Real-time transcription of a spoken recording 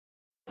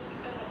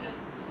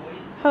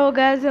Hello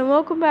guys and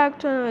welcome back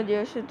to another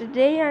video. So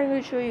today I'm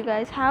going to show you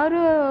guys how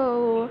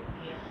to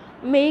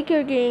make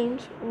your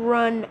games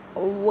run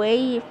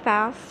way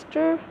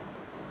faster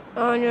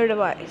on your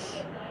device.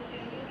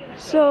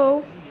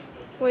 So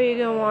what you're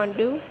going to want to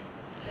do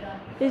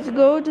is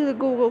go to the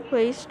Google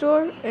Play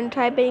Store and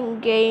type in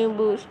Game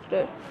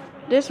Booster.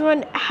 This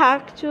one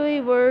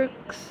actually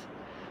works,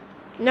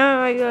 not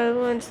like the other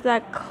ones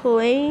that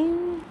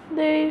claim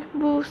they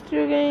boost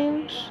your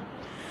games.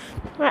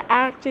 It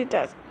actually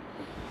does.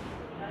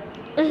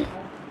 What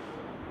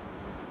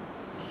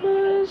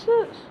is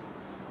this?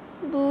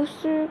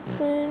 Booster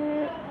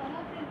planner.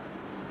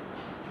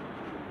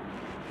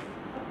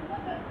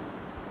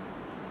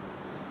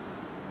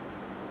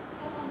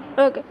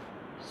 Okay,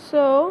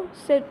 so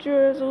set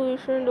your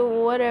resolution to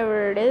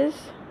whatever it is.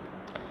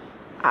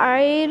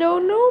 I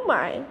don't know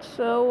mine,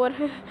 so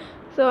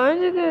so I'm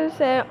just gonna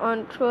set on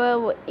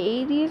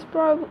 1280 is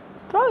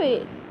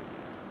probably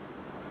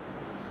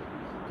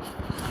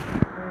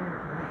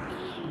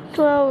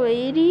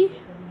 1280.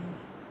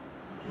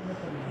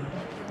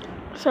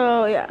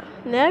 So yeah,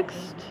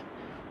 next,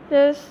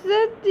 just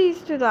set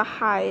these to the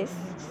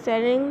highest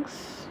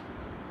settings,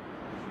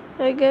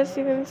 I guess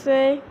you can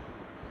say.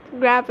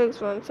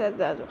 Graphics one set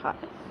that to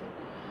highest.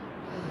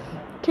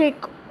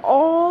 Take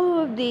all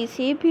of the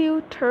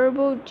CPU,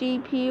 turbo,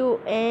 GPU,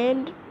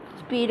 and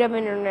speed of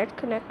internet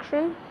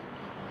connection.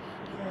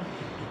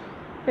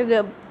 Hit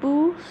the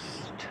boost.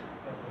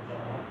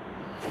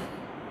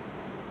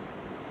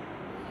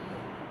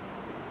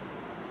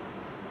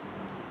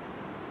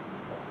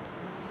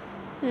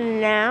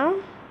 Now,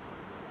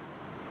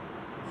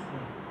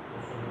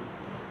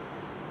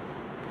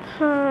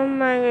 I'm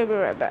gonna be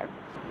right back.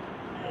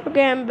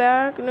 Okay, I'm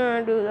back. I'm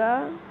gonna do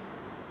that.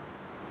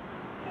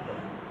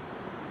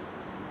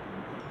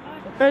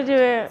 Let's do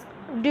it.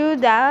 Do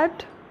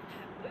that.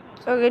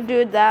 Okay,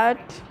 do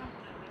that.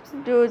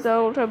 Do the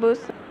ultra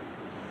boost.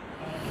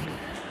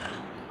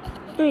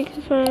 Okay,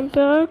 so I'm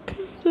back.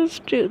 Let's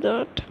do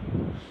that.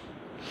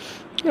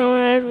 Now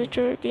add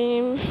whichever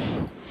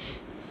game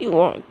you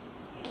want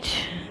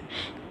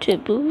to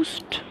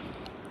boost.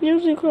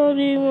 Using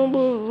CODM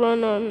will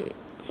run on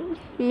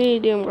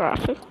medium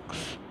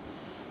graphics.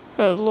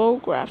 Low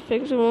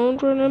graphics, it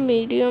won't run on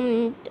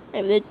medium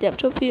and the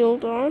depth of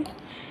field on.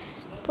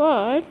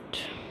 But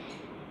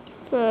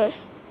go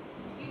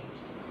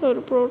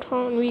to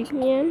Proton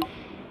VPN,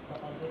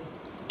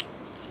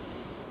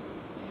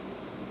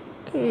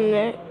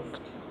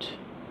 connect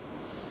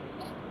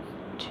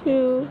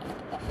to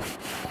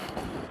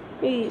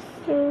a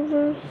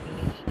server.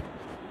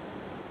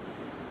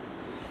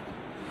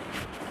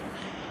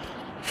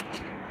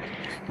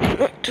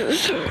 To the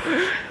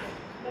server.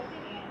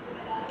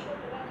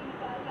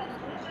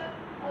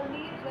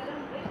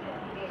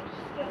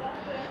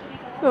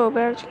 Go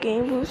back to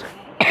Game Boost.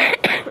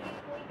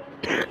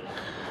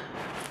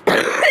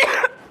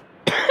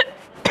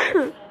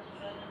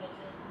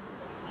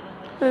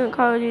 And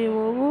Call of Duty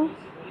Mobile.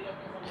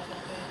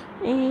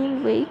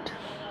 And wait.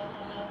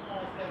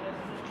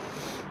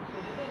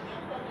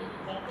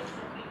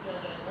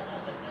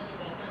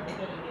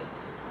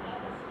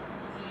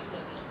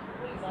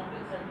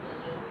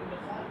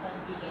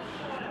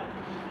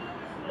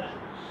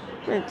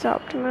 It's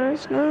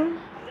optimized now.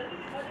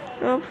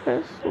 Now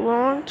press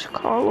launch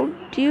Call of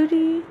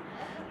Duty.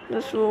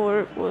 This will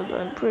work with,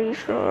 I'm pretty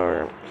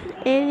sure,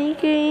 any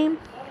game.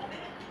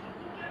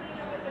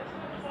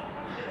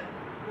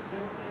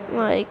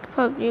 Like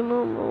PUBG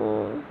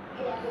Mobile,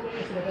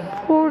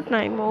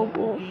 Fortnite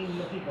Mobile,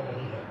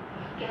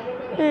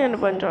 and a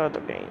bunch of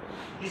other games.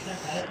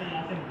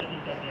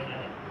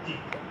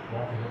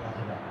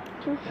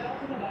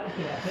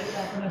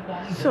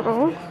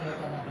 So,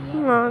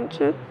 launch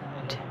it.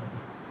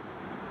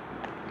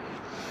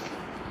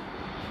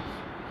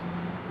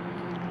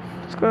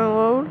 It's gonna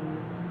load.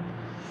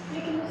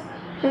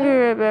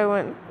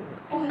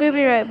 I'll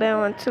be right back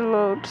once it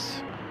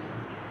loads.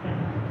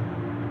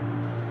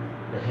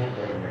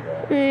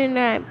 And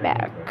I'm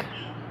back.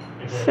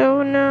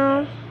 So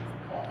now,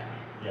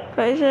 if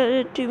I set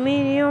it to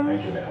medium,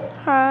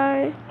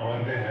 high,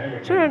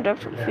 turn it up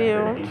for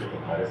field.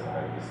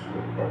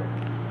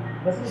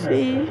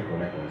 See?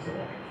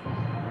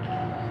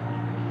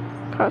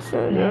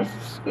 Custom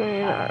adjust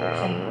screen, I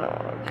don't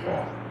know.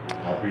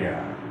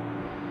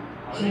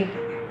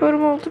 Go to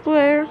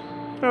multiplayer,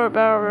 or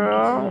battle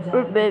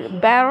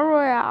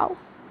royale.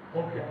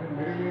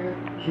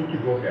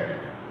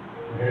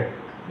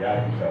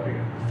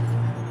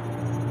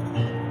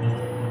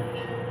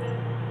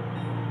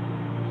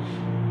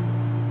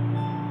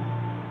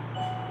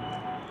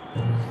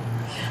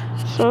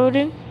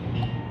 Loading.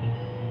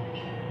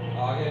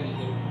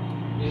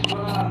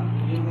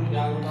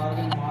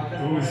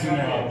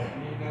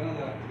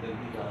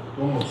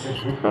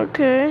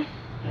 Okay.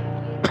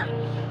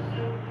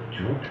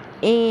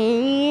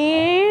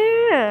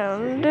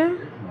 And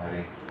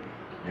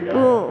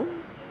boom.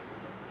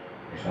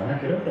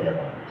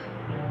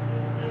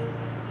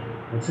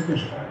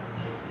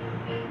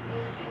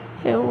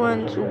 It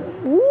runs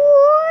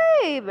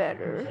way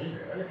better.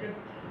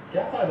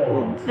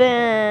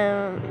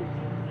 than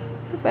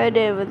if I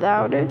did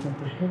without it.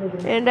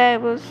 And I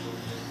was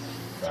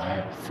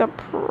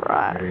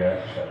surprised.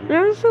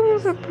 I was super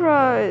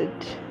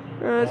surprised.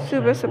 I was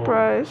super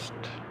surprised.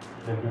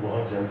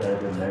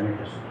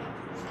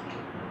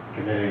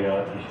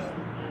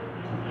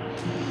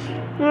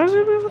 I was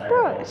super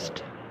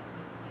surprised.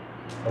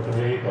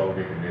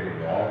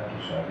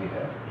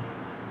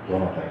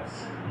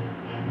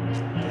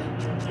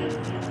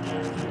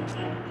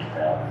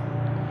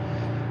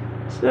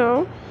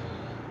 So,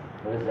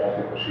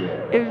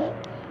 if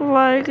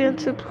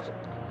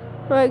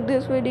like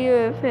this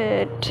video if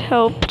it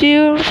helped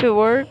you, if it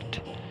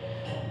worked,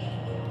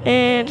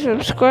 and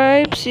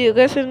subscribe. See you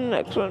guys in the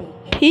next one.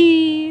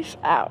 Peace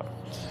out.